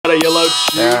a yellow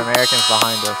sheep. There are Americans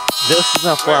behind us. This is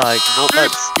a flag, not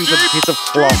that stupid piece of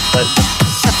cloth that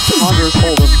Congress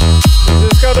hold them.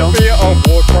 This is gonna be a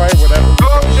war cry, whatever we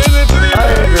go.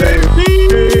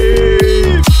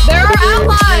 There are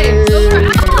allies! Those are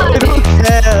allies! I don't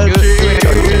care.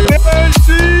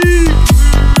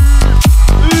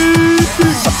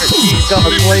 Sheep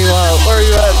gods, way out. Where are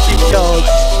you at, sheep gods?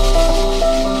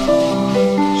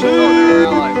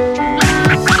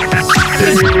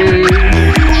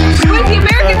 Wait, the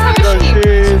Americans have a sheep!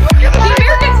 The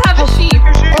Americans have a sheep!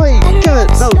 Oi, give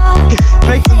it! No!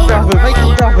 Make them drop it! Make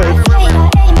them drop it!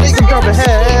 Make them drop it!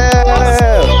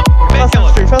 Hey!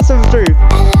 Fast them through!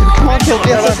 Come on, kill him!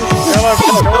 Yes!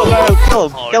 Kill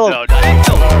him! Kill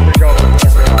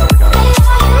him!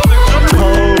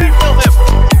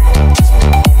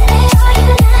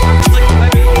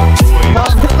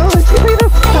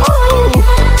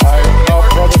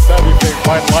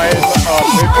 My lions are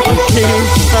big.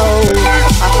 No!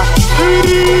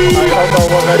 I don't know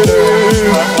what they're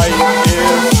doing. My lion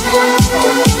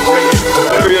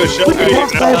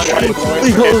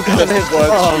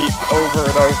over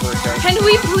and over again. Can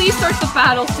we please start the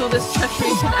battle so this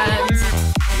treachery can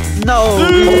end? No!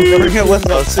 Bring it with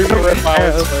us! Super red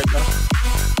lions right now.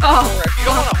 Oh. If you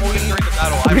don't want to hold it during the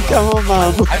battle, I will. Come on,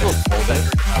 man! I will hold it during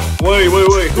the battle.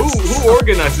 Wait. Who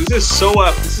organized this? This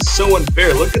is so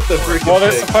unfair. Look at the freaking Well,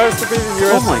 they're thing. supposed to be the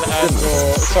US my and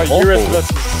goodness. Andor. Sorry, US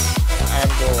versus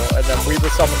Andor, and then we were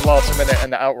summoned last minute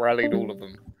and out-rallied all of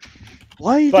them.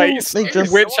 Why But don't they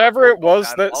just... whichever it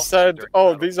was that said,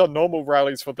 oh, these are normal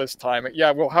rallies for this time.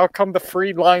 Yeah, well, how come the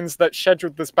 3 lines that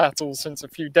scheduled this battle since a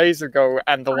few days ago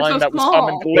and the line so that was small?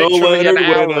 summoned literally an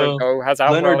hour Leonard, ago has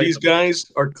Leonard, out-rallied these them?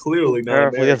 guys are clearly not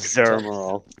Apparently have American. zero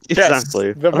morale. Yes,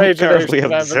 Exactly. the I don't major care if we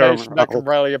nation have and the zero nation that can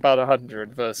morale. rally about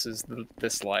 100 versus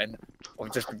this line. Or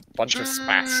just a bunch of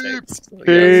spastics.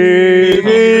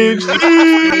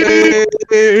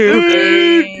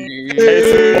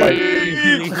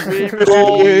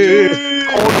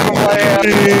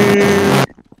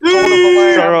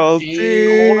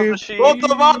 Cult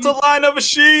of the line of a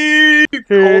sheep!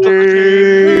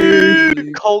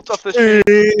 Cult of the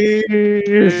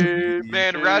sheep.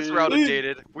 Man, rats are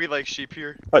outdated. We like sheep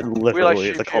here. But literally,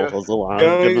 sheep the cult here. of the line.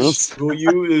 Guys, will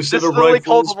you, instead This of is literally rifles,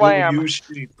 Cult of will Lamb. you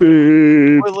sheep?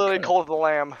 We're literally cult of the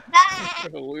lamb.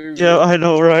 Yeah, I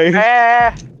know, right?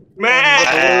 Eh,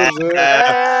 Man!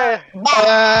 eh.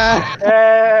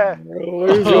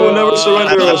 You will never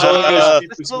surrender as long as sheep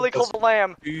This is is literally with cult us. of the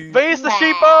lamb. Raise the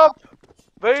sheep up!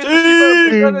 Raise the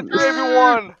sheep up! Present it to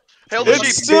everyone! Hail the It's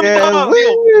sheep! simple!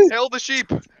 Hail the sheep!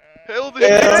 Hail the sheep!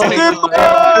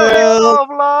 Hail of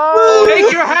love!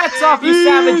 Take your hats off, you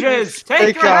savages!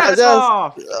 Take your hats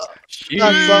off!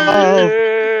 That's all.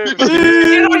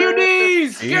 Get on your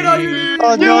knees! Get on your knees!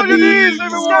 On Get your on your knees,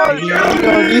 everyone! Get on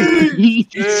your knees.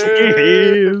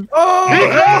 Oh! He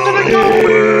calls to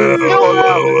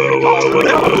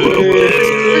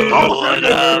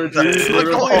the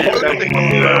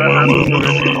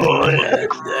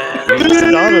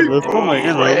Started this. Oh my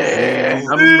goodness.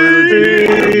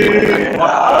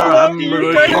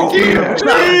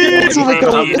 It's not a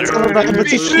goat. It's not a ram.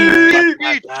 It's a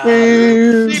sheep.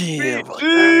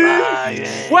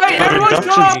 Wait, everyone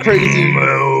stop! Crazy.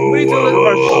 We need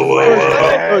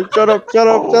Shut up! Shut up! Shut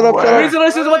up! Shut up! to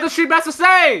listen to what the sheep has to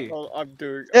say! Well, I'm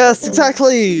doing. Yes,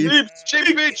 exactly.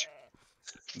 sheep beach!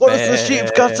 What has the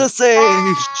sheep got to say?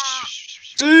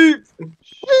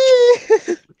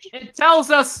 It tells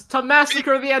us to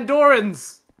massacre the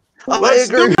Andorrans! I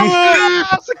agree. Go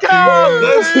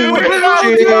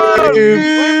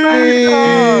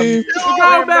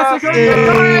massacre the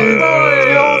Andorans!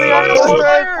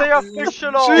 They are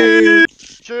fictional!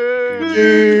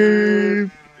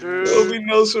 There'll be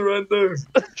no surrender.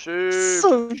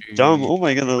 So dumb. Oh my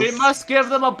We goodness. must give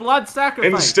them a blood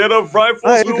sacrifice! Instead of rifles,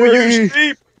 I we will use agree.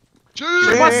 sheep.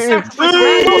 We must sacrifice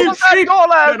sheep,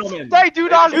 gentlemen! They do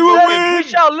not exist!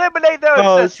 We shall eliminate their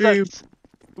Oh, existence!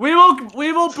 We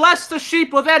will bless the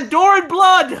sheep with Andorran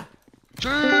blood!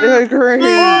 I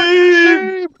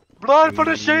agree. Blood for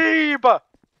the sheep!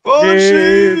 For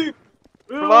sheep.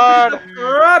 We will Blood. beat the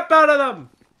crap out of them!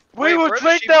 We will where the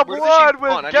drink sheep- their where the blood sheep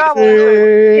with gone? I need to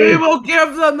gavels! We will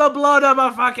give them the blood of a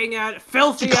fucking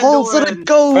filthy She calls it a Andorran!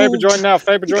 goat. Faber, join now.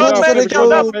 Faber, join now. Calls it a Faber, join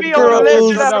now. goat. Faber, Be join on now. the Faber,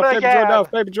 list join now. level Faber, join now. again.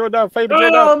 Faber, join now. Faber,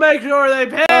 join We'll now. make sure they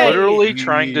pay! Literally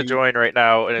trying to join right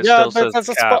now, and it Yeah, still that's says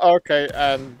a cap. spot. Okay,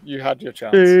 and you had your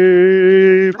chance.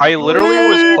 I literally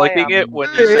was clicking it when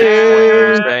you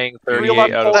were saying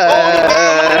 38 out of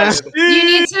You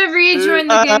need to rejoin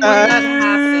the game when that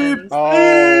happens.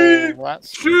 Oh,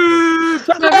 that's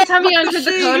So every time you enter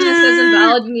the code and it says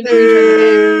invalid, you need to rejoin the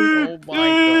game. Oh my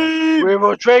god. sheep. We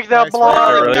will drink that Nice blood.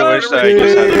 I really wish that I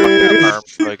just had the arm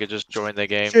so I could just join the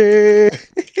game.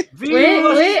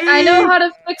 Wait, I know how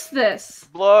to fix this.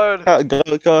 Blood.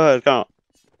 Go ahead, count.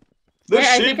 The Wait,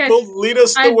 I sheep think will lead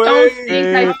us I the don't way.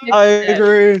 think I fixed I it.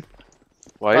 agree.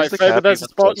 Why is Alright, the Faber, cap there's a even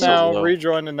spot so now. low?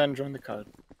 Rejoin and then join the code.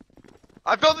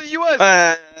 I found the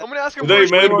US. I'm gonna ask him Today,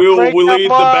 first. man, will we will drink lead the the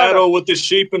blood. battle with the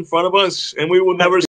sheep in front of us, and we will never